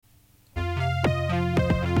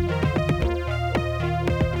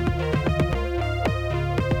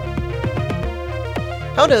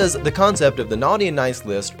How does the concept of the naughty and nice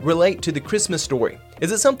list relate to the Christmas story?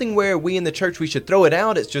 Is it something where we in the church we should throw it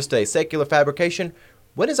out? It's just a secular fabrication?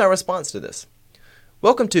 What is our response to this?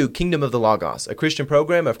 Welcome to Kingdom of the Logos, a Christian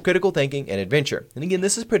program of critical thinking and adventure. And again,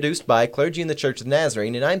 this is produced by Clergy in the Church of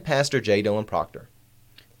Nazarene, and I'm Pastor J. Dylan Proctor.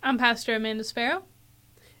 I'm Pastor Amanda Sparrow.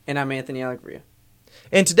 And I'm Anthony Alegria.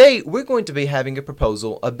 And today, we're going to be having a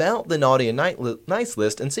proposal about the naughty and nice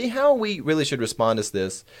list and see how we really should respond to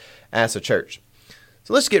this as a church.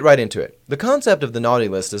 So let's get right into it. The concept of the naughty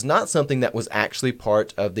list is not something that was actually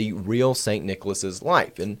part of the real St. Nicholas's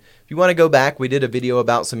life. And if you want to go back, we did a video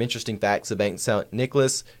about some interesting facts about St.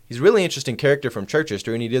 Nicholas. He's a really interesting character from church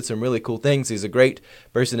history, and he did some really cool things. He's a great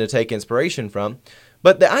person to take inspiration from.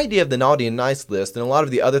 But the idea of the naughty and nice list and a lot of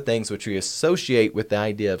the other things which we associate with the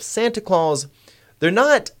idea of Santa Claus, they're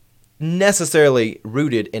not necessarily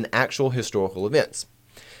rooted in actual historical events.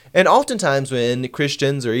 And oftentimes when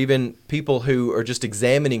Christians or even people who are just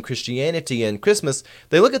examining Christianity and Christmas,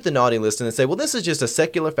 they look at the naughty list and they say, well, this is just a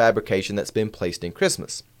secular fabrication that's been placed in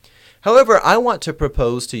Christmas. However, I want to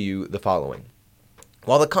propose to you the following.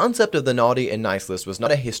 While the concept of the naughty and nice list was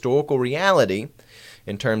not a historical reality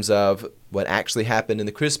in terms of what actually happened in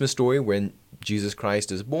the Christmas story when Jesus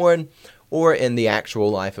Christ is born or in the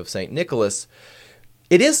actual life of St. Nicholas,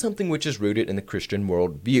 it is something which is rooted in the Christian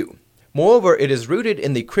worldview. Moreover, it is rooted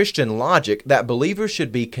in the Christian logic that believers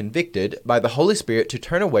should be convicted by the Holy Spirit to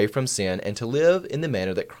turn away from sin and to live in the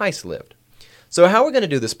manner that Christ lived. So how we're going to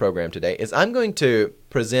do this program today is I'm going to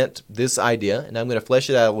present this idea, and I'm going to flesh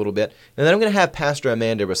it out a little bit, and then I'm going to have Pastor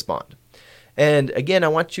Amanda respond. And again, I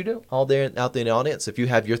want you to, out there in the audience, if you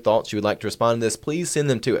have your thoughts you would like to respond to this, please send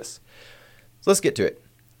them to us. So let's get to it.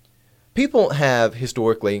 People have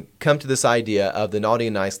historically come to this idea of the naughty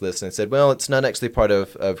and nice list and said, well, it's not actually part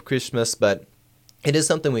of Christmas, but it is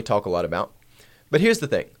something we talk a lot about. But here's the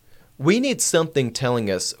thing. We need something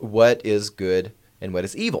telling us what is good and what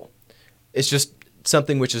is evil. It's just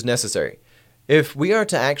something which is necessary. If we are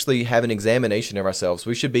to actually have an examination of ourselves,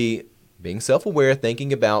 we should be being self-aware,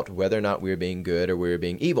 thinking about whether or not we're being good or we're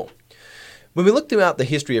being evil. When we look throughout the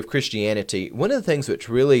history of Christianity, one of the things which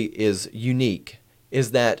really is unique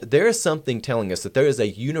is that there is something telling us that there is a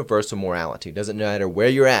universal morality. It doesn't matter where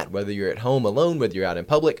you're at, whether you're at home alone, whether you're out in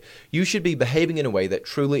public, you should be behaving in a way that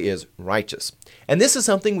truly is righteous. And this is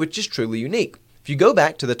something which is truly unique. If you go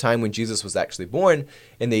back to the time when Jesus was actually born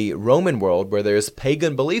in the Roman world, where there's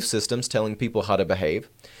pagan belief systems telling people how to behave,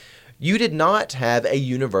 you did not have a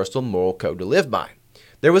universal moral code to live by.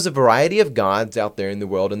 There was a variety of gods out there in the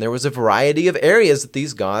world, and there was a variety of areas that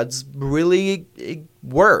these gods really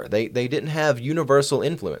were. They didn't have universal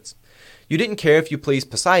influence. You didn't care if you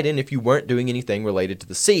pleased Poseidon if you weren't doing anything related to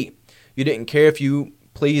the sea. You didn't care if you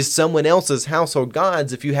pleased someone else's household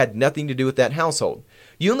gods if you had nothing to do with that household.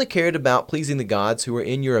 You only cared about pleasing the gods who were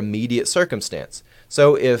in your immediate circumstance.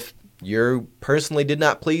 So if you personally did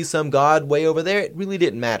not please some god way over there, it really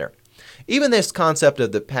didn't matter. Even this concept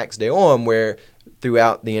of the Pax Deorum, where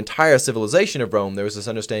throughout the entire civilization of Rome, there was this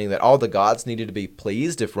understanding that all the gods needed to be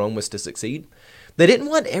pleased if Rome was to succeed. They didn't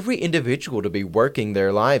want every individual to be working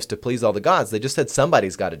their lives to please all the gods. They just said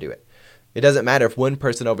somebody's got to do it. It doesn't matter if one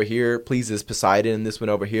person over here pleases Poseidon and this one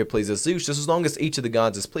over here pleases Zeus. Just as long as each of the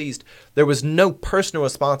gods is pleased, there was no personal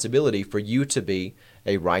responsibility for you to be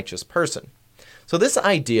a righteous person. So this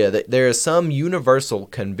idea that there is some universal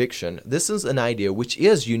conviction, this is an idea which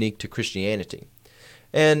is unique to Christianity.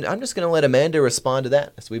 And I'm just going to let Amanda respond to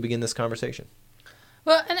that as we begin this conversation.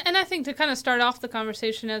 Well, and I think to kind of start off the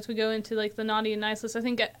conversation as we go into like the naughty and nice list, I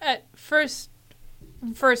think at first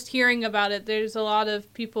hearing about it, there's a lot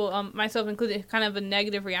of people, myself included, kind of a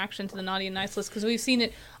negative reaction to the naughty and nice list because we've seen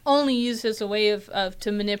it only used as a way of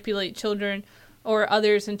to manipulate children or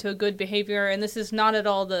others into a good behavior, and this is not at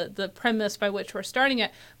all the premise by which we're starting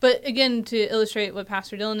at. But again, to illustrate what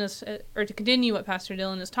Pastor Dylan is, or to continue what Pastor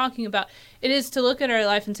Dylan is talking about, it is to look at our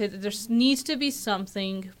life and say that there needs to be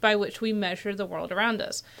something by which we measure the world around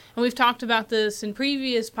us. And we've talked about this in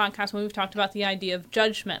previous podcasts when we've talked about the idea of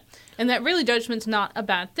judgment, and that really judgment's not a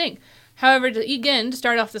bad thing. However, to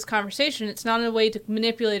start off this conversation, it's not a way to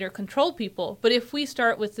manipulate or control people, but if we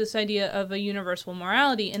start with this idea of a universal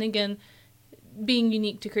morality, and again, being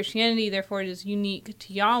unique to Christianity, therefore it is unique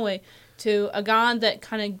to Yahweh, to a God that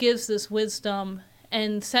kind of gives this wisdom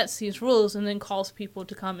and sets these rules and then calls people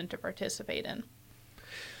to come and to participate in.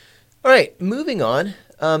 All right, moving on.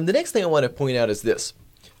 The next thing I want to point out is this.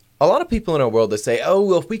 A lot of people in our world that say, oh,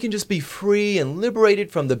 well, if we can just be free and liberated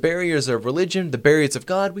from the barriers of religion, the barriers of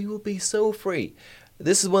God, we will be so free.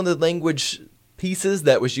 This is one of the language pieces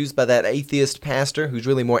that was used by that atheist pastor, who's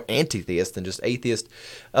really more anti-theist than just atheist,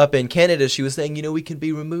 up in Canada. She was saying, we can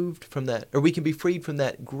be removed from that, or we can be freed from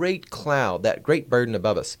that great cloud, that great burden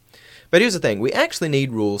above us. But here's the thing. We actually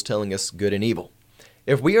need rules telling us good and evil.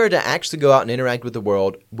 If we are to actually go out and interact with the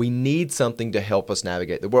world, we need something to help us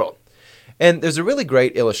navigate the world. And there's a really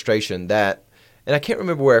great illustration that, and I can't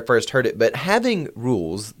remember where I first heard it, but having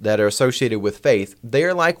rules that are associated with faith, they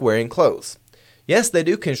are like wearing clothes. Yes, they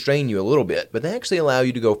do constrain you a little bit, but they actually allow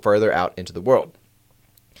you to go further out into the world.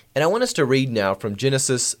 And I want us to read now from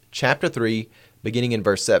Genesis chapter 3, beginning in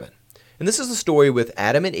verse 7. And this is a story with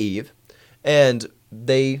Adam and Eve, and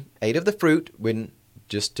they ate of the fruit. When,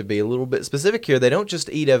 just to be a little bit specific here, they don't just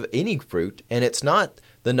eat of any fruit, and it's not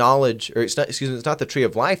the knowledge, or it's not the tree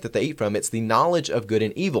of life that they eat from, it's the knowledge of good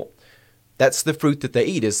and evil. That's the fruit that they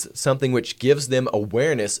eat, is something which gives them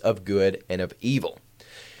awareness of good and of evil.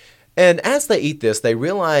 And as they eat this, they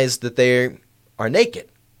realize that they are naked,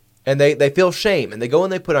 and they feel shame, and they go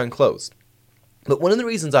and they put on clothes. But one of the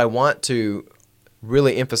reasons I want to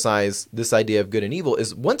really emphasize this idea of good and evil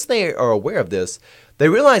is once they are aware of this, they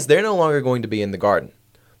realize they're no longer going to be in the garden.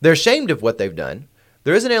 They're ashamed of what they've done.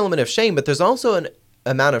 There is an element of shame, but there's also an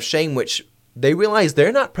amount of shame which they realize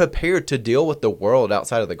they're not prepared to deal with the world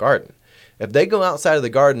outside of the garden. If they go outside of the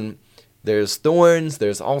garden, there's thorns,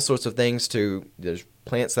 there's all sorts of things there's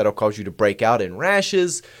plants that'll cause you to break out in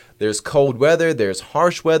rashes, there's cold weather, there's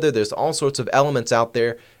harsh weather, there's all sorts of elements out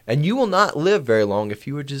there, and you will not live very long if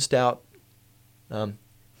you are just out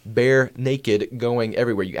bare naked going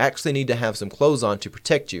everywhere. You actually need to have some clothes on to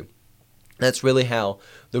protect you. That's really how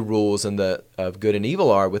the rules of good and evil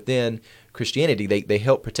are within Christianity. They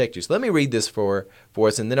help protect you. So let me read this for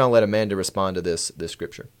us, and then I'll let Amanda respond to this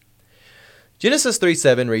scripture. Genesis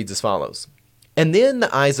 3:7 reads as follows. And then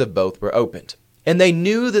the eyes of both were opened, and they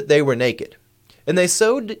knew that they were naked. And they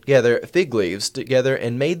sewed together fig leaves together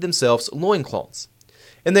and made themselves loincloths.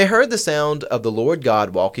 And they heard the sound of the Lord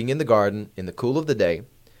God walking in the garden in the cool of the day.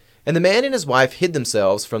 And the man and his wife hid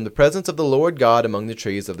themselves from the presence of the Lord God among the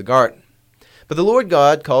trees of the garden. But the Lord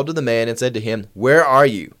God called to the man and said to him, Where are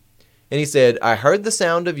you? And he said, I heard the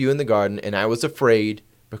sound of you in the garden, and I was afraid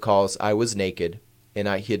because I was naked, and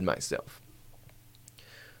I hid myself.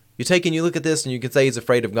 You take and you look at this and you can say he's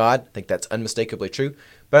afraid of God. I think that's unmistakably true.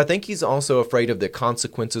 But I think he's also afraid of the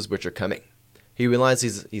consequences which are coming. He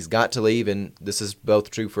realizes he's got to leave, and this is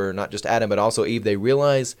both true for not just Adam but also Eve. They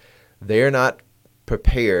realize they're not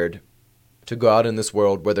prepared to go out in this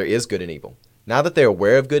world where there is good and evil. Now that they're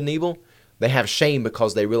aware of good and evil, they have shame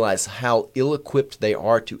because they realize how ill-equipped they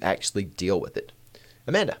are to actually deal with it.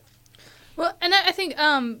 Amanda. Well, and I think,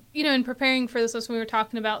 in preparing for this lesson we were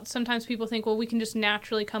talking about, sometimes people think, well, we can just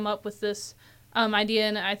naturally come up with this idea,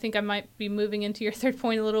 and I think I might be moving into your third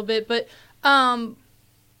point a little bit, but, and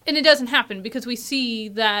it doesn't happen because we see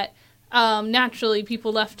that naturally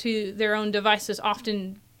people left to their own devices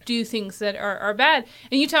often do things that are bad.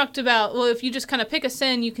 And you talked about, well, if you just kind of pick a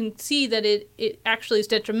sin, you can see that it actually is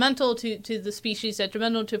detrimental to the species,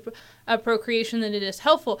 detrimental to procreation, that it is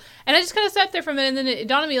helpful. And I just kind of sat there for a minute, and then it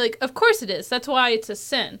dawned on me, like, of course it is. That's why it's a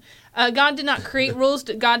sin. God did not create rules.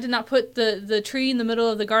 God did not put the tree in the middle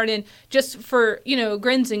of the garden just for,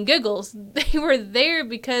 grins and giggles. They were there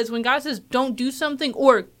because when God says don't do something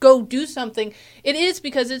or go do something, it is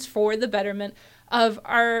because it's for the betterment of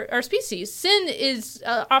our species. Sin is,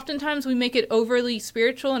 oftentimes we make it overly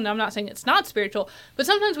spiritual, and I'm not saying it's not spiritual, but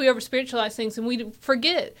sometimes we over-spiritualize things and we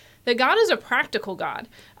forget that God is a practical God.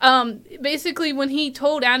 Basically, when he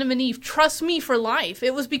told Adam and Eve, trust me for life,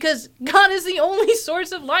 it was because God is the only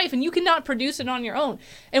source of life, and you cannot produce it on your own.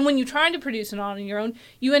 And when you try to produce it on your own,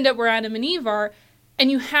 you end up where Adam and Eve are,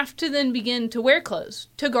 and you have to then begin to wear clothes,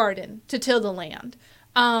 to garden, to till the land,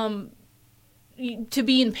 to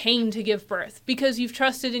be in pain to give birth, because you've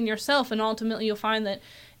trusted in yourself, and ultimately you'll find that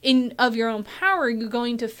of your own power, you're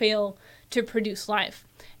going to fail to produce life.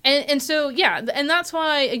 And so, yeah, and that's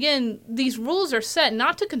why, again, these rules are set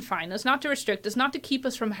not to confine us, not to restrict us, not to keep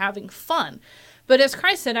us from having fun. But as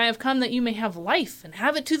Christ said, I have come that you may have life and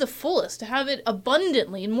have it to the fullest, to have it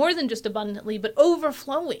abundantly, and more than just abundantly, but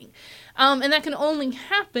overflowing. And that can only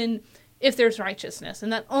happen if there's righteousness,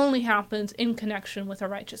 and that only happens in connection with a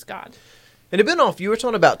righteous God. And to build off, you were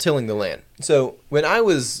talking about tilling the land. So when I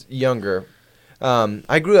was younger,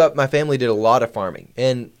 I grew up, my family did a lot of farming.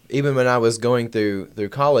 And even when I was going through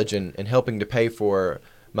college and helping to pay for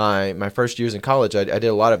my first years in college, I did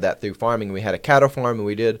a lot of that through farming. We had a cattle farm, and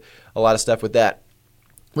we did a lot of stuff with that.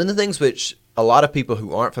 One of the things which a lot of people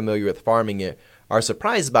who aren't familiar with farming are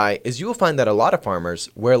surprised by is you will find that a lot of farmers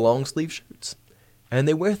wear long-sleeve shirts. And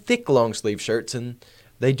they wear thick long-sleeve shirts, and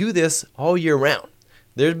they do this all year round.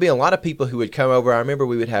 there'd be a lot of people who would come over. I remember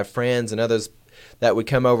we would have friends and others that would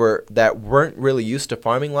come over that weren't really used to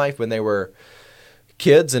farming life when they were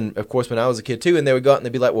kids, and of course when I was a kid too, and they would go out and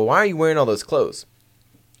they'd be like, well, why are you wearing all those clothes?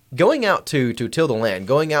 Going out to till the land,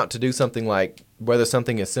 going out to do something like, whether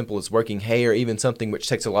something as simple as working hay or even something which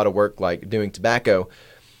takes a lot of work like doing tobacco,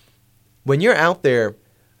 when you're out there,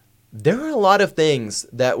 there are a lot of things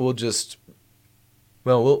that will just,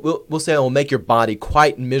 well, we'll say it will make your body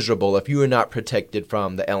quite miserable if you are not protected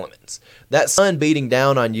from the elements. That sun beating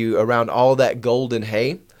down on you around all that golden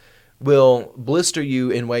hay will blister you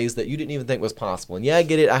in ways that you didn't even think was possible. And yeah, I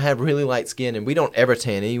get it. I have really light skin, and we don't ever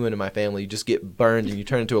tan anyone in my family. You just get burned, and you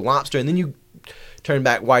turn into a lobster, and then you turn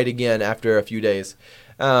back white again after a few days.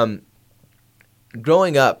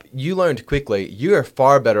 Growing up, you learned quickly you are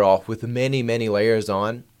far better off with many, many layers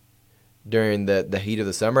on during the heat of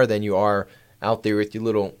the summer than you are out there with your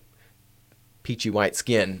little peachy white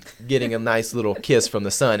skin getting a nice little kiss from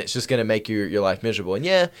the sun. It's just going to make your life miserable. And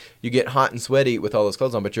yeah, you get hot and sweaty with all those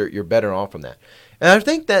clothes on, but you're better off from that. And I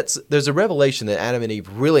think there's a revelation that Adam and Eve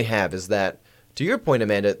really have, is that, to your point,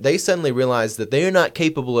 Amanda, they suddenly realize that they are not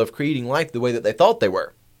capable of creating life the way that they thought they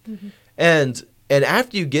were. Mm-hmm. And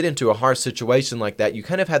after you get into a harsh situation like that, you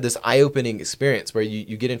kind of have this eye-opening experience where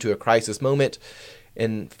you get into a crisis moment.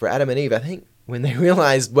 And for Adam and Eve, I think when they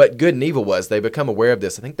realized what good and evil was, they become aware of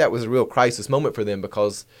this. I think that was a real crisis moment for them,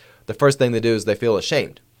 because the first thing they do is they feel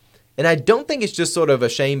ashamed. And I don't think it's just sort of a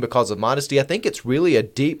shame because of modesty. I think it's really a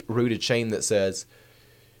deep-rooted shame that says,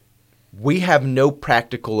 we have no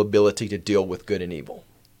practical ability to deal with good and evil.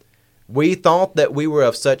 We thought that we were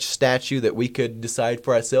of such stature that we could decide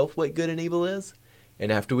for ourselves what good and evil is.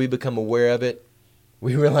 And after we become aware of it,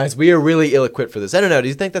 we realize we are really ill-equipped for this. I don't know. Do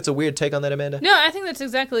you think that's a weird take on that, Amanda? No, I think that's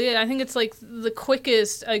exactly it. I think it's like the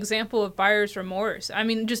quickest example of buyer's remorse. I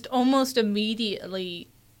mean, just almost immediately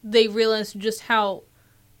they realized just how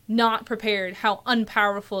not prepared, how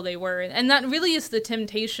unpowerful they were. And that really is the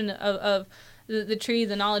temptation of the tree,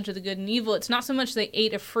 the knowledge of the good and evil. It's not so much they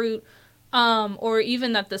ate a fruit or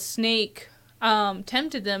even that the snake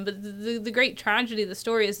tempted them, but the great tragedy of the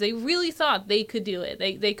story is they really thought they could do it.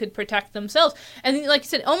 They could protect themselves. And like you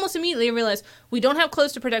said, almost immediately they realized, we don't have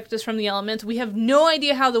clothes to protect us from the elements. We have no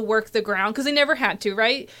idea how to work the ground, because they never had to,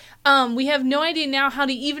 right? We have no idea now how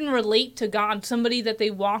to even relate to God, somebody that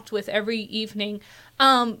they walked with every evening.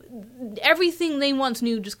 Everything they once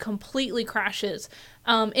knew just completely crashes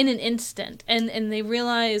in an instant. And they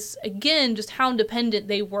realize, again, just how dependent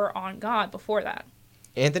they were on God before that.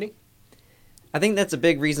 Anthony? I think that's a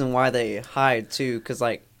big reason why they hide, too, because,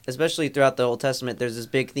 like, especially throughout the Old Testament, there's this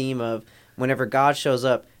big theme of whenever God shows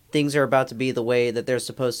up, things are about to be the way that they're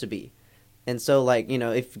supposed to be. And so, like, you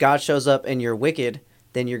know, if God shows up and you're wicked,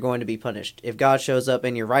 then you're going to be punished. If God shows up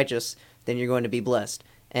and you're righteous, then you're going to be blessed.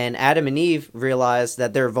 And Adam and Eve realize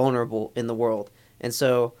that they're vulnerable in the world. And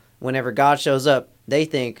so whenever God shows up, they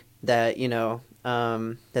think that, you know,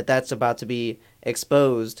 that's about to be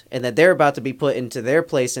exposed and that they're about to be put into their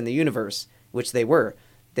place in the universe, which they were.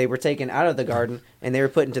 They were taken out of the garden and they were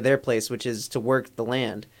put into their place, which is to work the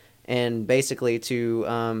land and basically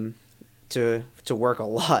to work a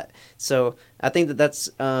lot. So I think that's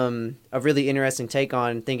a really interesting take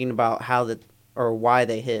on thinking about why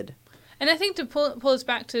they hid. And I think to pull us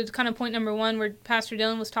back to kind of point number one, where Pastor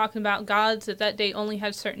Dylan was talking about gods that day only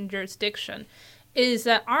had certain jurisdiction, is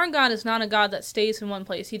that our God is not a God that stays in one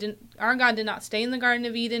place. Our God did not stay in the Garden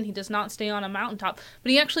of Eden. He does not stay on a mountaintop,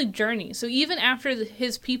 but he actually journeys. So even after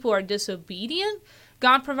his people are disobedient,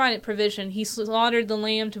 God provided provision. He slaughtered the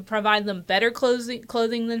lamb to provide them better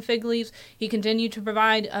clothing than fig leaves. He continued to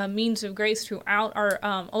provide means of grace throughout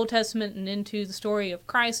our Old Testament and into the story of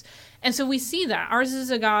Christ. And so we see that. Ours is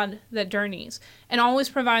a God that journeys and always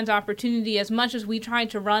provides opportunity. As much as we try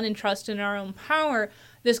to run and trust in our own power,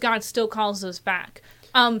 this God still calls us back.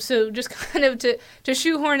 So just kind of to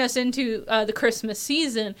shoehorn us into the Christmas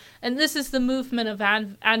season, and this is the movement of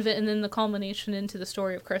Advent and then the culmination into the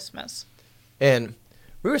story of Christmas. And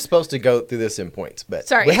we were supposed to go through this in points, but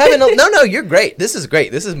sorry. We haven't. No, you're great. This is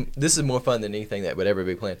great. This is more fun than anything that would ever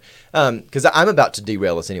be planned. Because I'm about to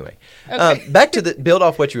derail us anyway. Okay. Back to build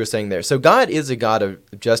off what you were saying there. So God is a God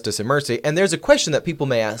of justice and mercy, and there's a question that people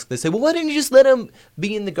may ask. They say, "Well, why didn't you just let him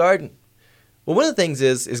be in the garden?" Well, one of the things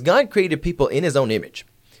is God created people in his own image,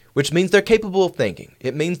 which means they're capable of thinking.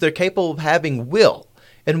 It means they're capable of having will,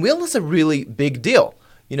 and will is a really big deal.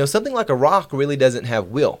 You know, something like a rock really doesn't have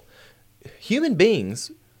will. Human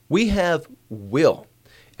beings, we have will.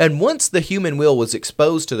 And once the human will was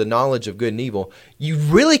exposed to the knowledge of good and evil, you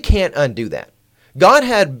really can't undo that. God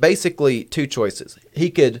had basically two choices.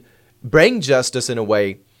 He could bring justice in a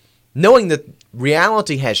way knowing that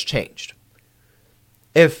reality has changed.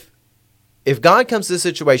 if God comes to this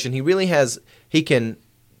situation, he can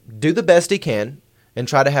do the best he can and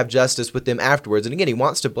try to have justice with them afterwards. And again, he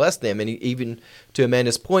wants to bless them, and even to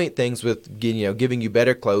Amanda's point, things with giving you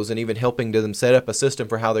better clothes and even helping them set up a system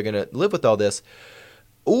for how they're going to live with all this.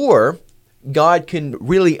 Or God can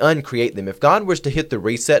really uncreate them. If God was to hit the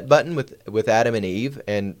reset button with Adam and Eve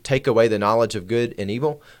and take away the knowledge of good and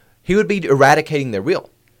evil, he would be eradicating their will.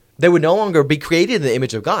 They would no longer be created in the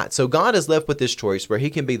image of God. So God is left with this choice where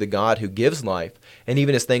he can be the God who gives life, and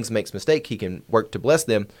even as things makes mistake, he can work to bless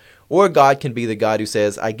them. Or God can be the God who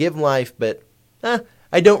says, I give life, but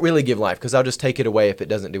I don't really give life because I'll just take it away if it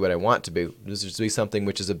doesn't do what I want to do. This would be something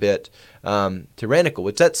which is a bit tyrannical,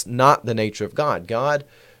 which that's not the nature of God. God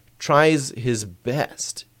tries his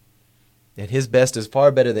best, and his best is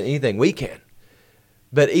far better than anything we can.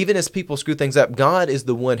 But even as people screw things up, God is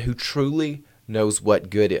the one who truly knows what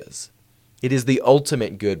good is. It is the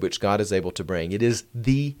ultimate good which God is able to bring. It is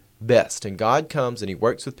the best. And God comes and he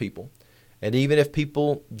works with people. And even if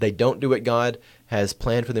people, they don't do what God has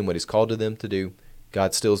planned for them, what he's called to them to do,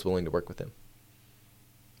 God still is willing to work with them.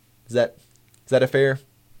 Is that a fair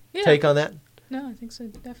take on that? No, I think so,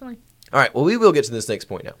 definitely. All right, well, we will get to this next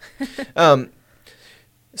point now.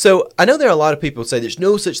 So I know there are a lot of people who say there's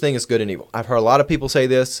no such thing as good and evil. I've heard a lot of people say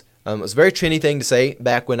this. It was a very trendy thing to say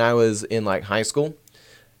back when I was in high school.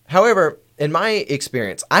 However, in my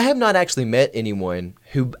experience, I have not actually met anyone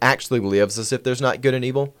who actually lives as if there's not good and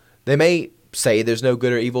evil. They may say there's no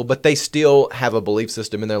good or evil, but they still have a belief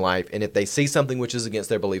system in their life, and if they see something which is against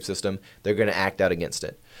their belief system, they're going to act out against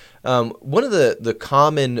it. One of the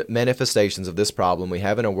common manifestations of this problem we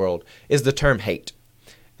have in our world is the term hate.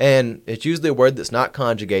 And it's usually a word that's not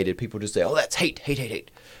conjugated. People just say, oh, that's hate, hate, hate,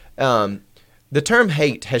 hate. The term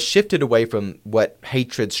hate has shifted away from what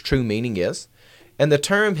hatred's true meaning is, and the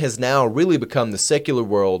term has now really become the secular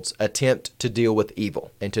world's attempt to deal with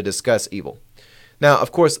evil and to discuss evil. Now,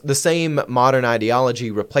 of course, the same modern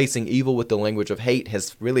ideology replacing evil with the language of hate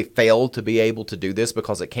has really failed to be able to do this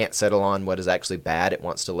because it can't settle on what is actually bad. It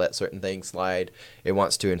wants to let certain things slide. It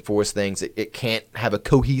wants to enforce things. It can't have a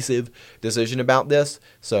cohesive decision about this.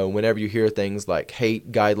 So whenever you hear things like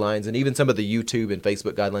hate guidelines and even some of the YouTube and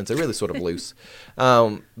Facebook guidelines, they're really sort of loose.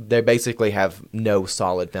 They basically have no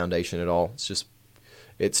solid foundation at all.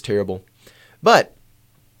 It's terrible. But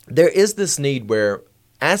there is this need where,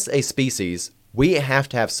 as a species, we have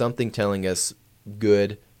to have something telling us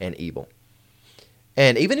good and evil.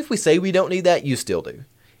 And even if we say we don't need that, you still do.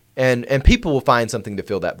 And people will find something to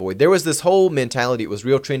fill that void. There was this whole mentality, it was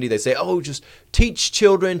real trendy. They say, oh, just teach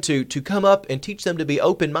children to come up and teach them to be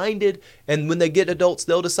open-minded. And when they get adults,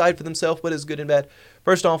 they'll decide for themselves what is good and bad.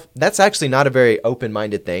 First off, that's actually not a very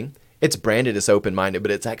open-minded thing. It's branded as open-minded, but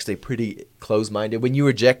it's actually pretty closed-minded. When you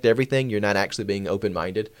reject everything, you're not actually being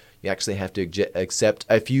open-minded. You actually have to accept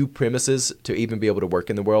a few premises to even be able to work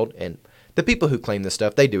in the world. And the people who claim this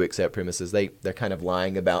stuff, they do accept premises. They're kind of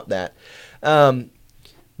lying about that.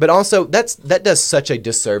 But also, that does such a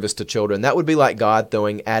disservice to children. That would be like God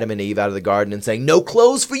throwing Adam and Eve out of the garden and saying, no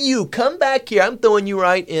clothes for you. Come back here. I'm throwing you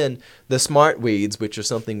right in the smart weeds, which are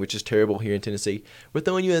something which is terrible here in Tennessee. We're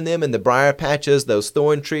throwing you in them, in the briar patches, those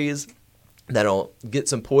thorn trees that'll get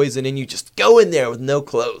some poison in you. Just go in there with no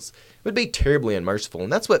clothes. It would be terribly unmerciful.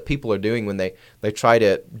 And that's what people are doing when they try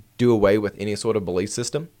to do away with any sort of belief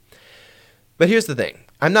system. But here's the thing.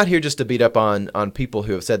 I'm not here just to beat up on people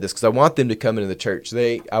who have said this because I want them to come into the church.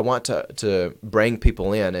 I want to bring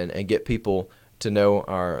people in and get people to know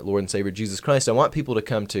our Lord and Savior Jesus Christ. I want people to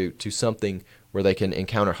come to something where they can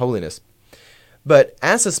encounter holiness. But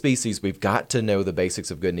as a species, we've got to know the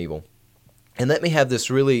basics of good and evil. And let me have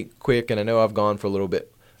this really quick, and I know I've gone for a little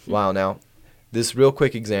bit while now, this real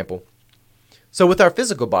quick example. So with our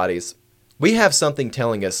physical bodies, we have something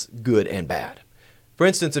telling us good and bad. For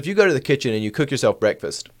instance, if you go to the kitchen and you cook yourself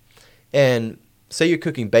breakfast, and say you're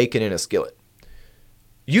cooking bacon in a skillet,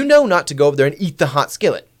 you know not to go over there and eat the hot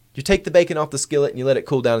skillet. You take the bacon off the skillet and you let it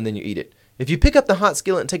cool down and then you eat it. If you pick up the hot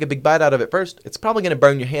skillet and take a big bite out of it first, it's probably going to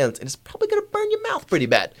burn your hands and it's probably going to burn your mouth pretty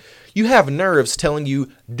bad. You have nerves telling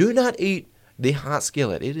you, do not eat the hot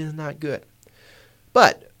skillet. It is not good.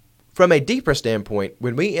 But from a deeper standpoint,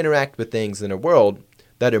 when we interact with things in a world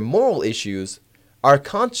that are moral issues, our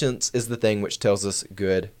conscience is the thing which tells us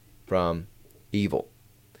good from evil.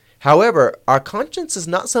 However, our conscience is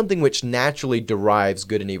not something which naturally derives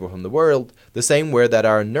good and evil from the world, the same way that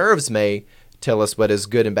our nerves may tell us what is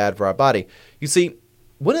good and bad for our body. You see,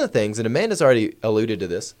 one of the things, and Amanda's already alluded to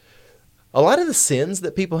this, a lot of the sins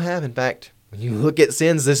that people have, in fact, when you look at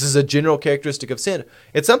sins, this is a general characteristic of sin.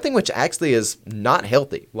 It's something which actually is not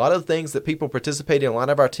healthy. A lot of the things that people participate in, a lot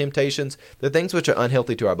of our temptations, they're things which are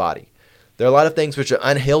unhealthy to our body. There are a lot of things which are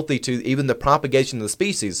unhealthy to even the propagation of the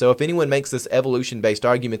species. So if anyone makes this evolution-based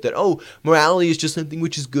argument that, oh, morality is just something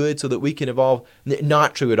which is good so that we can evolve,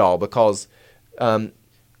 not true at all, because a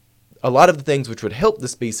lot of the things which would help the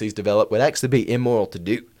species develop would actually be immoral to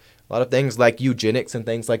do. A lot of things like eugenics and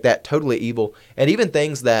things like that, totally evil. And even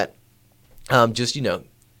things that just,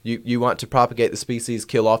 you want to propagate the species,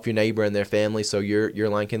 kill off your neighbor and their family so your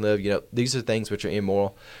line can live. These are things which are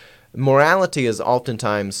immoral. Morality is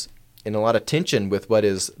oftentimes in a lot of tension with what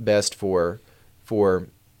is best for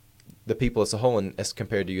the people as a whole and as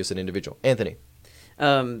compared to you as an individual. Anthony.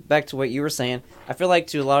 Back to what you were saying, I feel like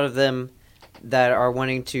to a lot of them that are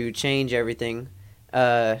wanting to change everything,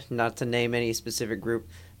 not to name any specific group,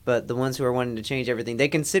 but the ones who are wanting to change everything, they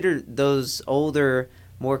consider those older,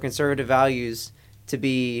 more conservative values to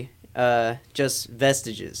be just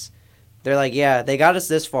vestiges. They're like, yeah, they got us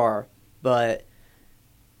this far, but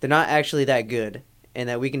they're not actually that good, and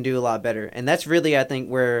that we can do a lot better. And that's really, I think,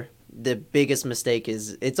 where the biggest mistake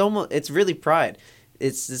is. It's really pride.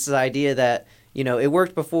 It's this idea that, it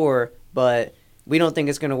worked before, but we don't think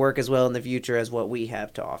it's going to work as well in the future as what we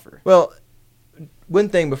have to offer. Well, one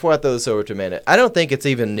thing before I throw this over to Amanda, I don't think it's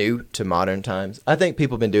even new to modern times. I think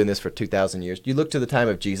people have been doing this for 2,000 years. You look to the time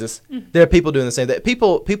of Jesus, there are people doing the same thing.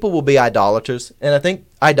 People will be idolaters, and I think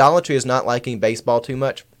idolatry is not liking baseball too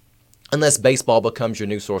much unless baseball becomes your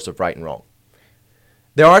new source of right and wrong.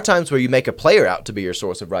 There are times where you make a player out to be your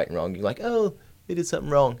source of right and wrong. You're like, oh, they did something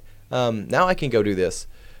wrong. Now I can go do this.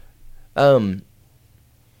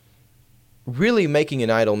 Really making an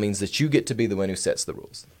idol means that you get to be the one who sets the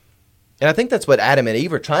rules. And I think that's what Adam and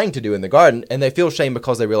Eve are trying to do in the garden, and they feel shame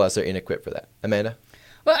because they realize they're inequipped for that. Amanda?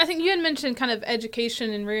 Well, I think you had mentioned kind of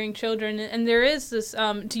education and rearing children, and there is this,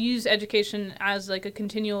 to use education as like a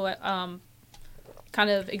continual kind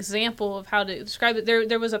of example of how to describe it.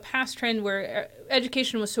 There was a past trend where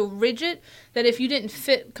education was so rigid that if you didn't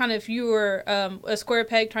fit, if you were a square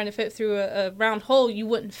peg trying to fit through a round hole, you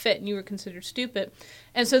wouldn't fit and you were considered stupid.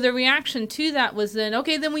 And so the reaction to that was then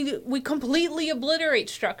we completely obliterate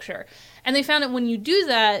structure. And they found that when you do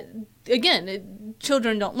that, again,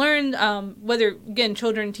 children don't learn, whether, again,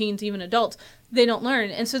 children, teens, even adults, they don't learn.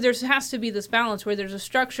 And so there has to be this balance where there's a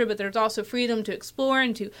structure, but there's also freedom to explore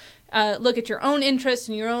and to look at your own interests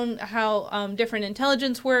and your own how different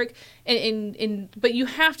intelligence work. But you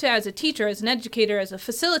have to, as a teacher, as an educator, as a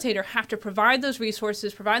facilitator, have to provide those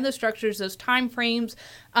resources, provide those structures, those time frames,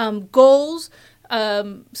 goals,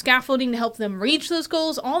 scaffolding to help them reach those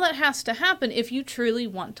goals. All that has to happen if you truly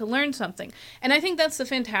want to learn something. And I think that's the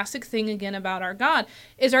fantastic thing, again, about our God,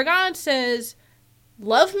 is our God says,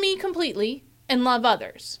 love me completely and love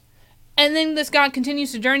others. And then this God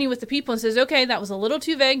continues to journey with the people and says, okay, that was a little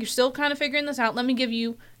too vague. You're still kind of figuring this out. Let me give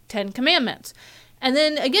you 10 commandments. And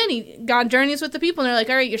then, again, God journeys with the people, and they're like,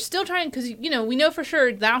 all right, you're still trying, because, we know for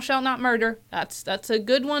sure, thou shalt not murder. That's a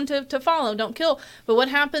good one to follow. Don't kill. But what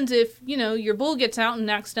happens if, your bull gets out and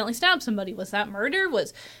accidentally stabs somebody? Was that murder?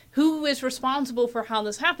 Who is responsible for how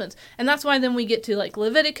this happens? And that's why then we get to, like,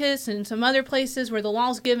 Leviticus and some other places where the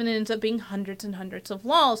law's given and ends up being hundreds and hundreds of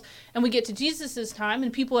laws. And we get to Jesus' time,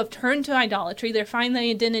 and people have turned to idolatry. They find the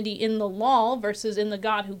identity in the law versus in the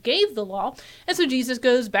God who gave the law. And so Jesus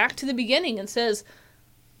goes back to the beginning and says,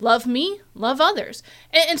 love me, love others.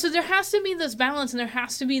 And so there has to be this balance, and there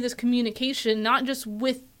has to be this communication, not just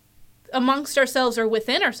amongst ourselves or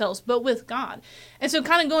within ourselves, but with God. And so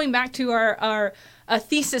kind of going back to our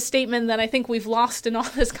thesis statement that I think we've lost in all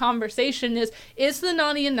this conversation is the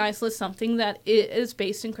naughty and nice list something that is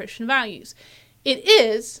based in Christian values? It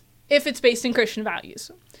is, if it's based in Christian values.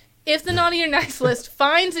 If the naughty or nice list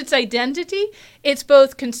finds its identity, it's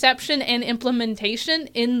both conception and implementation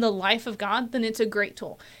in the life of God, then it's a great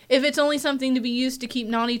tool. If it's only something to be used to keep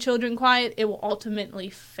naughty children quiet, it will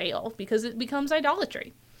ultimately fail because it becomes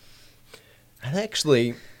idolatry. And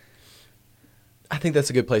actually, I think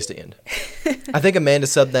that's a good place to end. I think Amanda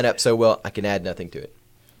subbed that up so well, I can add nothing to it.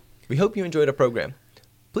 We hope you enjoyed our program.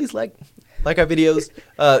 Please like our videos.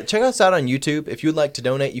 Check us out on YouTube. If you'd like to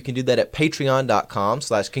donate, you can do that at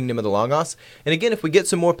patreon.com/Kingdom of the Logos. And again, if we get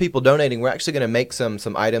some more people donating, we're actually going to make some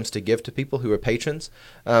items to give to people who are patrons.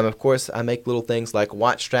 Of course, I make little things like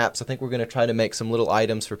watch straps. I think we're going to try to make some little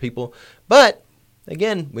items for people. But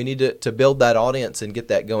again, we need to build that audience and get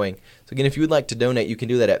that going. So again, if you would like to donate, you can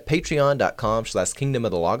do that at patreon.com/Kingdom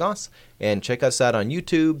of the Logos. And check us out on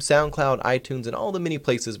YouTube, SoundCloud, iTunes, and all the many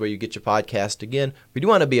places where you get your podcast. Again, we do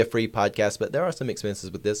want to be a free podcast, but there are some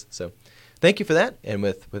expenses with this. So thank you for that. And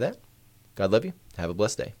with that, God love you. Have a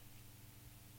blessed day.